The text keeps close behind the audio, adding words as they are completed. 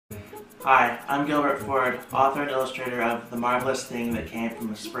Hi, I'm Gilbert Ford, author and illustrator of The Marvelous Thing That Came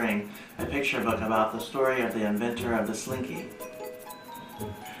from a Spring, a picture book about the story of the inventor of the Slinky.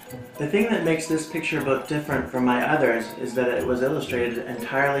 The thing that makes this picture book different from my others is that it was illustrated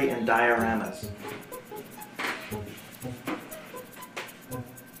entirely in dioramas.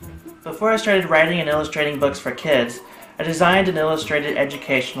 Before I started writing and illustrating books for kids, I designed and illustrated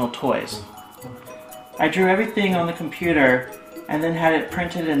educational toys. I drew everything on the computer and then had it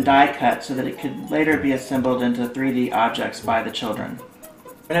printed and die cut so that it could later be assembled into 3D objects by the children.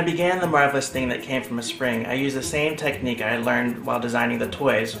 When I began The Marvelous Thing That Came from a Spring, I used the same technique I had learned while designing the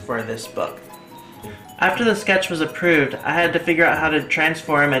toys for this book. After the sketch was approved, I had to figure out how to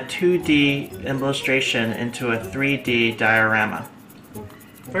transform a 2D illustration into a 3D diorama.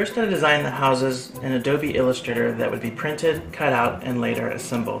 First, I designed the houses in Adobe Illustrator that would be printed, cut out, and later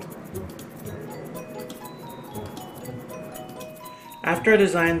assembled. After I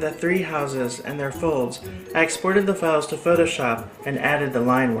designed the 3 houses and their folds, I exported the files to Photoshop and added the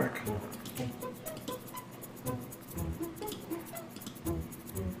line work.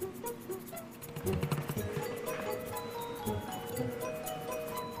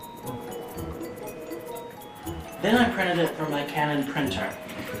 Then I printed it from my Canon printer.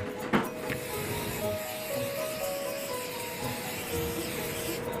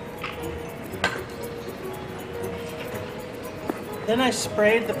 Then I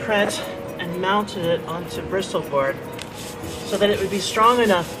sprayed the print and mounted it onto Bristol board so that it would be strong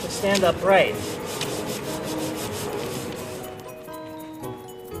enough to stand upright.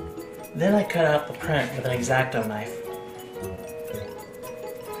 Then I cut out the print with an X-Acto knife.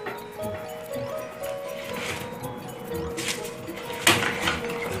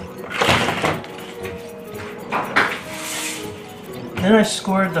 Then I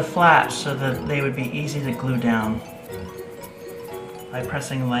scored the flaps so that they would be easy to glue down by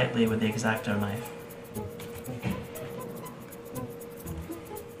pressing lightly with the X-Acto knife.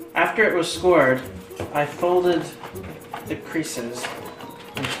 After it was scored, I folded the creases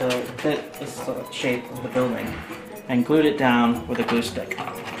until it fit the shape of the building and glued it down with a glue stick.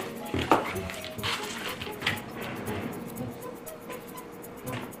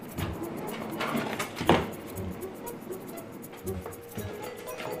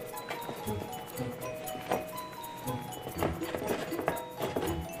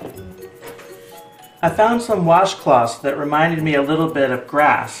 I found some washcloths that reminded me a little bit of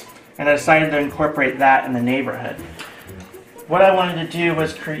grass, and I decided to incorporate that in the neighborhood. What I wanted to do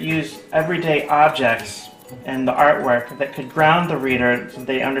was use everyday objects in the artwork that could ground the reader so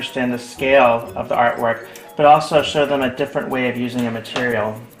they understand the scale of the artwork, but also show them a different way of using a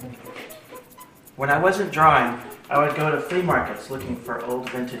material. When I wasn't drawing, I would go to flea markets looking for old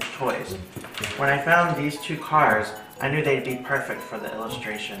vintage toys. When I found these 2 cars, I knew they'd be perfect for the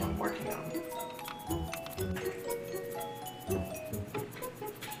illustration I'm working on.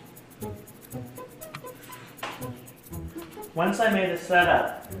 Once I made a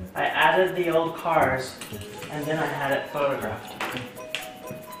setup, I added the old cars and then I had it photographed.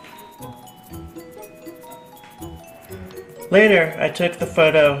 Later, I took the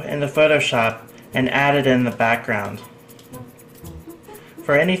photo into Photoshop and added in the background.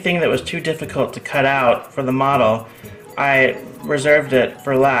 For anything that was too difficult to cut out for the model, I reserved it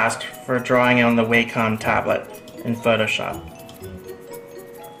for last for drawing on the Wacom tablet in Photoshop.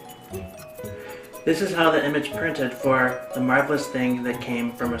 This is how the image printed for The Marvelous Thing That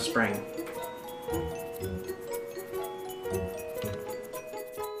Came from a Spring.